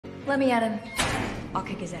Let me at him. I'll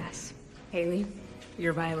kick his ass. Haley,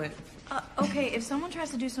 you're violent. Okay, if someone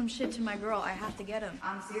tries to do some shit to my girl, I have to get him.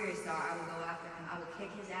 I'm serious, Star. I will go after him. I will kick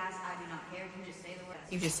his ass. I do not care if you just say the word.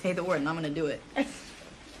 You just say the word and I'm gonna do it.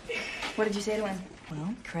 What did you say to him?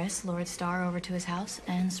 Well, Chris lured Star over to his house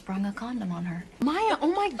and sprung a condom on her. Maya,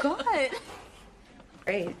 oh my God.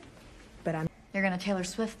 Great, but You're gonna Taylor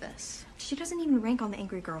Swift this. She doesn't even rank on the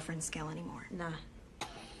angry girlfriend scale anymore. nah.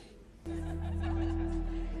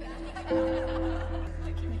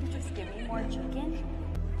 Can you just give me more chicken?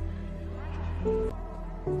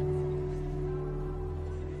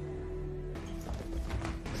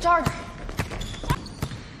 Star!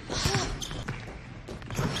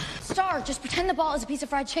 Star, just pretend the ball is a piece of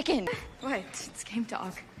fried chicken. What? It's game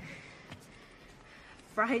talk.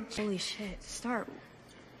 Fried, holy shit. Star,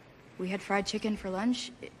 we had fried chicken for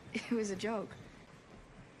lunch. It was a joke.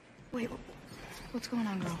 Wait, what's going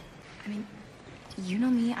on, girl? I mean, you know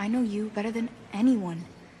me, I know you better than anyone.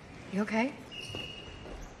 You okay?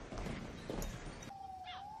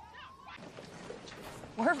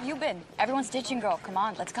 Where have you been? Everyone's ditching, girl. Come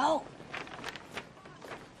on, let's go.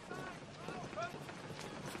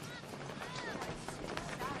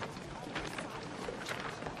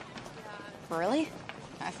 Really?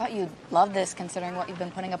 I thought you'd love this, considering what you've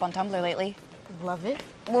been putting up on Tumblr lately. Love it?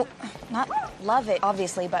 Well, not love it,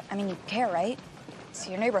 obviously, but I mean, you care, right? It's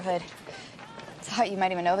your neighborhood. Thought you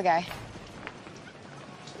might even know the guy.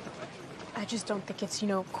 I just don't think it's,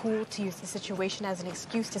 cool to use the situation as an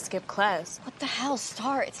excuse to skip class. What the hell,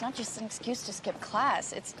 Star? It's not just an excuse to skip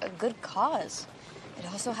class. It's a good cause. It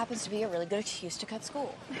also happens to be a really good excuse to cut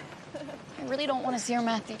school. I really don't want to see our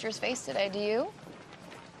math teacher's face today, do you?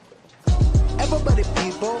 Everybody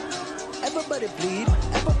people, everybody bleed,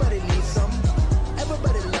 everybody needs some,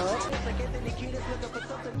 everybody love.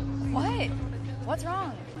 What? What's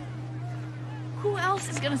wrong? Who else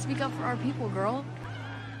is gonna speak up for our people, girl?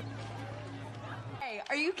 Hey,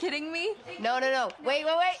 are you kidding me? No. Wait.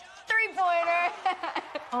 Three-pointer.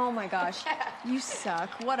 Oh my gosh, you suck.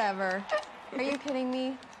 Whatever. Are you kidding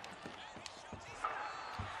me?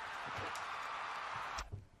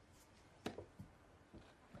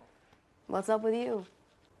 What's up with you?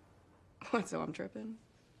 What, so I'm tripping?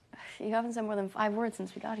 You haven't said more than 5 words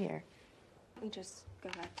since we got here. Let me just go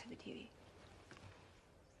back to the TV.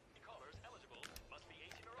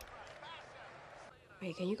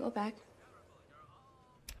 Wait, can you go back?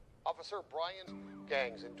 Officer Brian's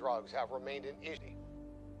gangs and drugs have remained an issue.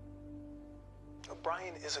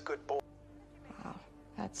 Brian is a good boy. Wow,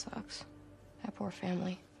 that sucks. That poor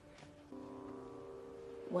family.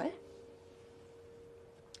 What?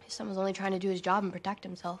 His son was only trying to do his job and protect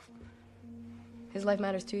himself. His life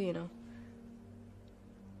matters too, you know.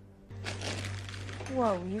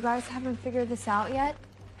 Whoa, you guys haven't figured this out yet?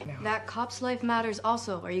 No. That cop's life matters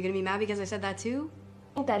also. Are you gonna be mad because I said that too?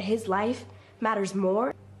 Think that his life matters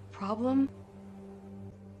more? Problem?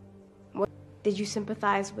 What? Did you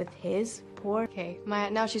sympathize with his poor? Okay,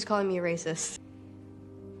 now she's calling me a racist.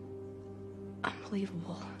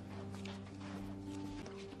 Unbelievable.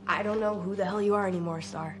 I don't know who the hell you are anymore,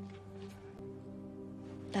 Star.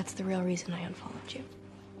 That's the real reason I unfollowed you.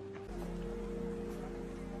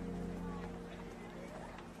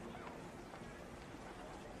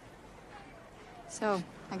 So,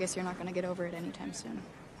 I guess you're not gonna get over it anytime soon.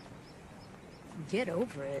 Get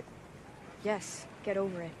over it. Yes, get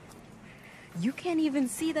over it. You can't even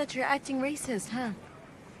see that you're acting racist, huh?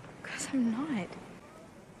 'Cause I'm not.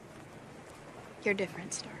 You're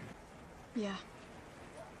different, Star. Yeah,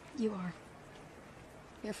 you are.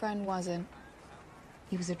 Your friend wasn't.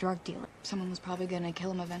 He was a drug dealer. Someone was probably gonna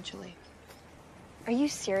kill him eventually. Are you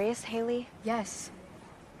serious, Haley? Yes.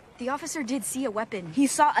 The officer did see a weapon. He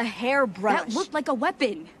saw a hairbrush. That looked like a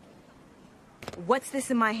weapon. What's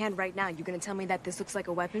this in my hand right now? You gonna tell me that this looks like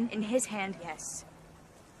a weapon? In his hand, yes.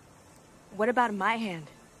 What about in my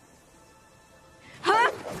hand?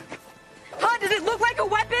 Huh? Huh? Does it look like a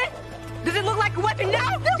weapon? Does it look like a weapon?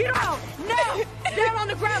 No! Get out! No! Down on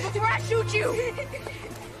the ground before I shoot you!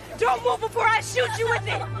 Don't move before I shoot you with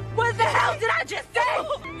it! What the hell did I just say?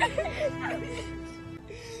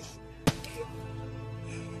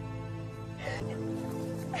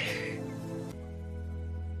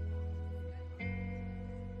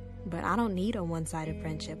 But I don't need a one-sided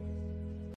friendship.